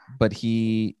 But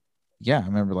I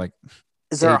remember like.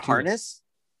 Is there a harness?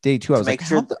 Day 2, I was like,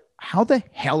 how the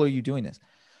hell are you doing this?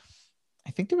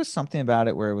 I think there was something about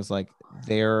it where it was like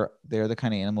they're the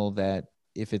kind of animal that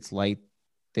if it's light,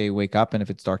 they wake up, and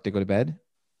if it's dark, they go to bed.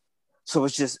 So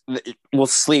we'll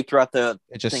sleep throughout the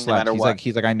thing no matter what.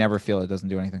 He's like, I never feel it. Doesn't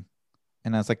do anything.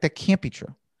 And I was like, that can't be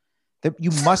true. That you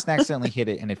must accidentally hit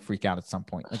it and it freak out at some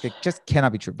point. Like it just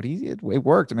cannot be true. But it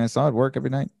worked. I mean, I saw it work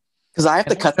every night. Because I have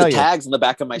to cut the tags in the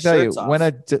back of my shirts off.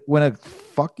 When a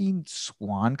fucking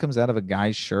swan comes out of a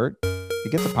guy's shirt,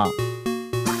 it gets a pop.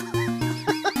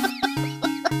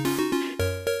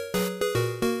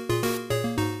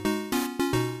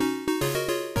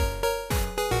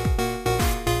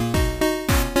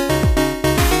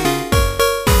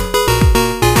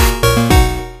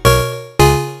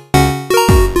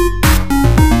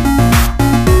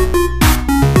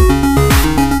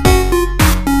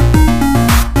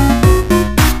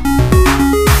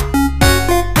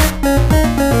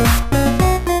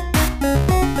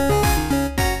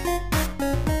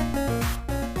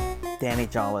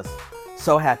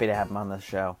 So happy to have him on the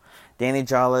show. Danny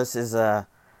Jawless is I'm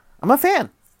a fan.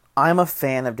 I'm a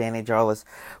fan of Danny Jawless,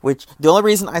 which the only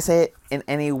reason I say it in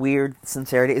any weird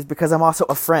sincerity is because I'm also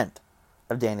a friend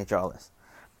of Danny Jawless.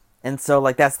 And so,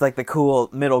 like, that's, like, the cool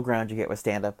middle ground you get with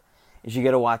stand-up, is you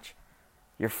get to watch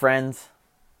your friends,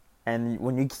 and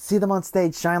when you see them on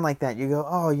stage shine like that, you go,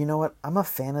 oh, you know what? I'm a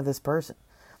fan of this person.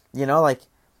 You know, like,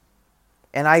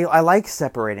 and I like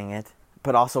separating it,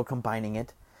 but also combining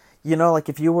it. You know, like,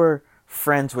 if you were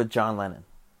friends with John Lennon,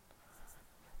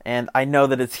 and I know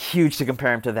that it's huge to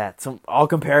compare him to that, so I'll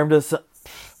compare him to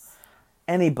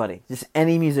anybody, just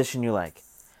any musician you like.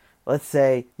 Let's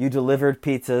say you delivered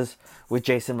pizzas with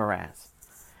Jason Mraz.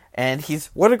 And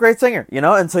what a great singer, you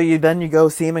know? And so you go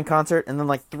see him in concert, and then,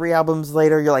 like, 3 albums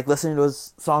later, you're, like, listening to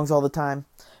his songs all the time.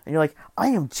 And you're like, I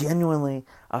am genuinely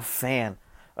a fan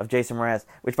of Jason Mraz.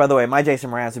 Which, by the way, my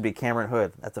Jason Mraz would be Cameron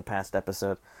Hood. That's a past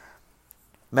episode.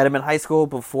 Met him in high school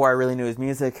before I really knew his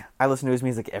music. I listen to his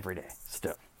music every day,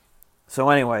 still. So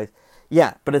anyways,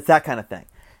 yeah, but it's that kind of thing.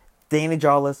 Danny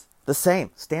Jawless, the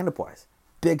same, stand-up-wise.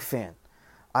 Big fan.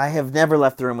 I have never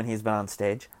left the room when he's been on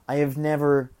stage. I have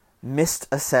never missed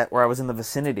a set where I was in the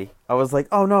vicinity. I was like,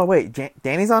 oh no, wait,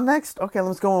 Danny's on next? Okay,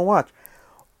 let's go and watch.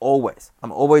 Always.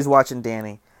 I'm always watching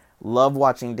Danny. Love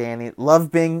watching Danny.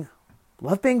 Love being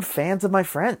fans of my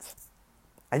friends.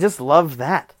 I just love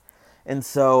that. And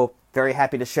so, very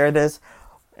happy to share this.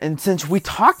 And since we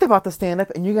talked about the stand-up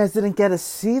and you guys didn't get to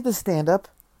see the stand-up,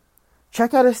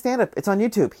 check out his stand-up. It's on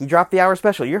YouTube. He dropped the hour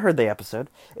special. You heard the episode.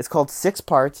 It's called 6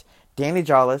 Parts. Danny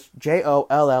Jawless,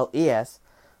 Jolles.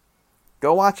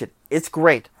 Go watch it. It's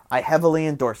great. I heavily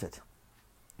endorse it.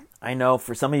 I know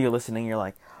for some of you listening, you're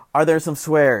like, are there some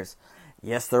swears?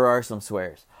 Yes, there are some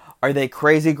swears. Are they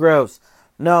crazy gross?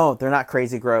 No, they're not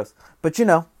crazy gross. But you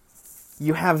know,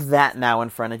 you have that now in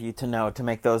front of you to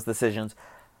make those decisions.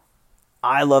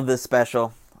 I love this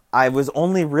special. I was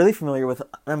only really familiar with,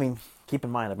 keep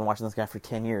in mind, I've been watching this guy for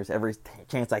 10 years, every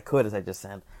chance I could, as I just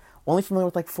said. Only familiar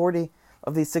with like 40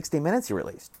 of these 60 minutes he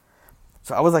released.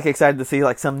 So I was like excited to see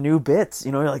like some new bits.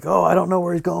 You know, you're like, oh, I don't know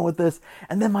where he's going with this.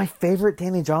 And then my favorite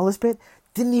Danny Jawless bit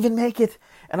didn't even make it.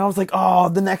 And I was like, oh,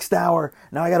 the next hour.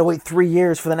 Now I got to wait 3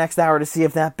 years for the next hour to see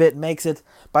if that bit makes it.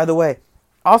 By the way,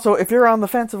 also, if you're on the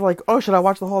fence of like, oh, should I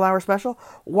watch the whole hour special?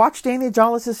 Watch Danny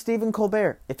Jawless' Stephen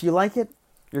Colbert. If you like it,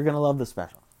 you're going to love the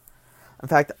special. In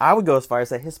fact, I would go as far as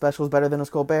say his special is better than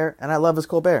his Colbert, and I love his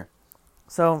Colbert.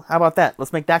 So, how about that?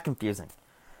 Let's make that confusing.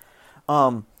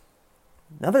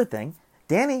 Another thing,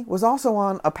 Danny was also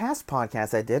on a past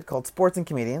podcast I did called Sports and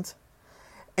Comedians.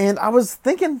 And I was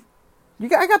thinking, I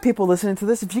got people listening to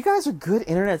this. If you guys are good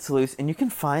internet sleuths and you can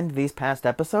find these past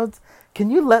episodes,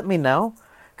 can you let me know?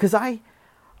 Because I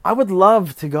would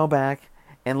love to go back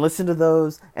and listen to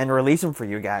those and release them for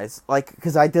you guys. Like,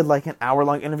 because I did like an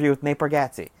hour-long interview with Nate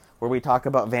Bargatze where we talk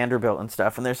about Vanderbilt and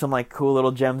stuff. And there's some like cool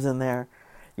little gems in there.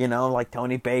 You know, like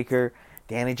Tony Baker,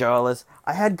 Danny Jawless.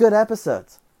 I had good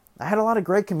episodes. I had a lot of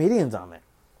great comedians on there.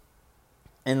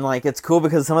 And like, it's cool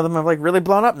because some of them have like really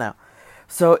blown up now.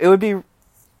 So it would be,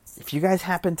 if you guys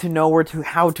happen to know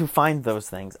how to find those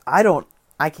things. I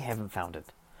haven't found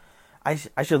it.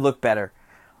 I should look better.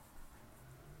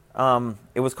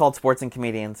 It was called Sports and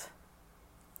Comedians.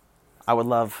 I would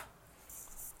love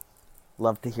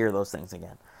to hear those things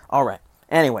again. All right.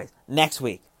 Anyways, next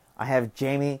week I have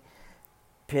Jamie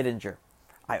Pittenger.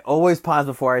 I always pause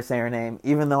before I say her name,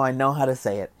 even though I know how to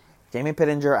say it. Jamie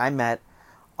Pittenger I met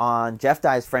on Jeff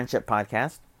Dye's Friendship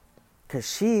podcast because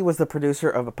she was the producer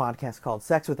of a podcast called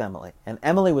Sex with Emily. And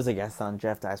Emily was a guest on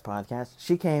Jeff Dye's podcast.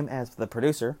 She came as the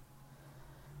producer.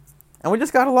 And we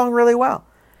just got along really well.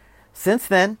 Since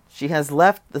then, she has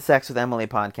left the Sex with Emily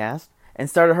podcast and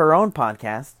started her own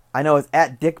podcast. I know it's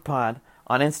at DickPod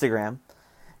on Instagram.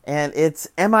 And it's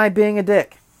Am I Being a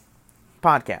Dick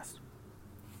podcast.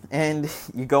 And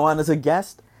you go on as a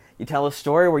guest. You tell a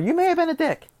story where you may have been a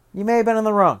dick. You may have been in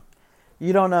the wrong.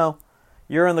 You don't know.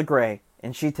 You're in the gray.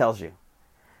 And she tells you.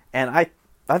 And I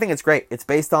think it's great. It's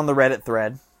based on the Reddit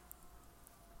thread.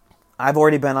 I've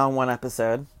already been on one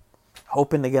episode.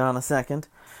 Hoping to get on a second.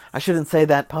 I shouldn't say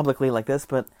that publicly like this,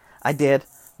 but I did.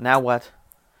 Now what?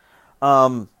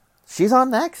 She's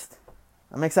on next.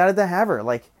 I'm excited to have her.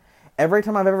 Like, every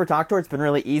time I've ever talked to her, it's been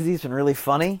really easy. It's been really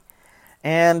funny.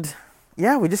 And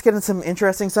yeah, we just get into some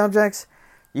interesting subjects.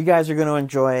 You guys are going to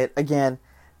enjoy it. Again,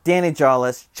 Danny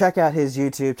Jawless. Check out his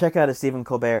YouTube. Check out his Stephen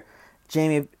Colbert.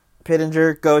 Jamie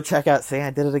Pittenger. Go check out... See, I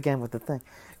did it again with the thing.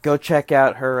 Go check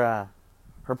out her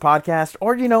podcast.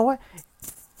 Or you know what?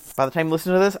 By the time you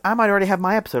listen to this, I might already have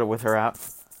my episode with her out.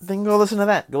 Then go listen to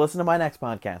that. Go listen to my next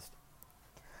podcast.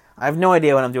 I have no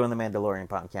idea when I'm doing the Mandalorian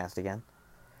podcast again.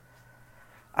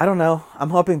 I don't know. I'm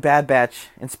hoping Bad Batch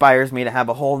inspires me to have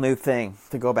a whole new thing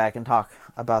to go back and talk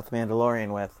about The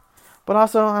Mandalorian with. But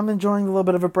also, I'm enjoying a little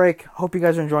bit of a break. Hope you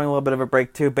guys are enjoying a little bit of a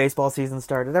break too. Baseball season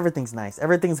started. Everything's nice.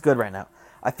 Everything's good right now.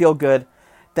 I feel good.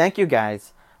 Thank you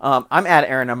guys. I'm at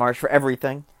Aaron M. Marsh for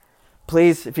everything.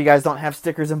 Please, if you guys don't have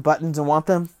stickers and buttons and want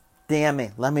them, DM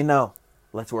me. Let me know.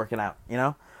 Let's work it out, you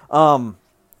know?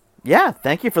 Yeah,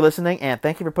 thank you for listening, and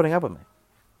thank you for putting up with me.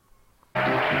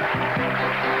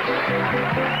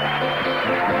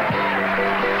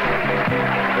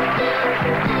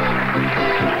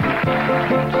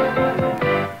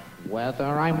 Whether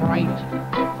I'm right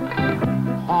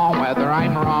or whether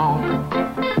I'm wrong,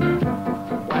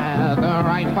 whether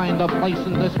I find a place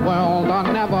in this world or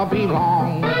never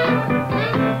belong,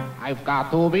 I've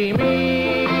got to be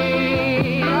me,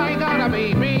 I gotta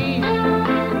be me.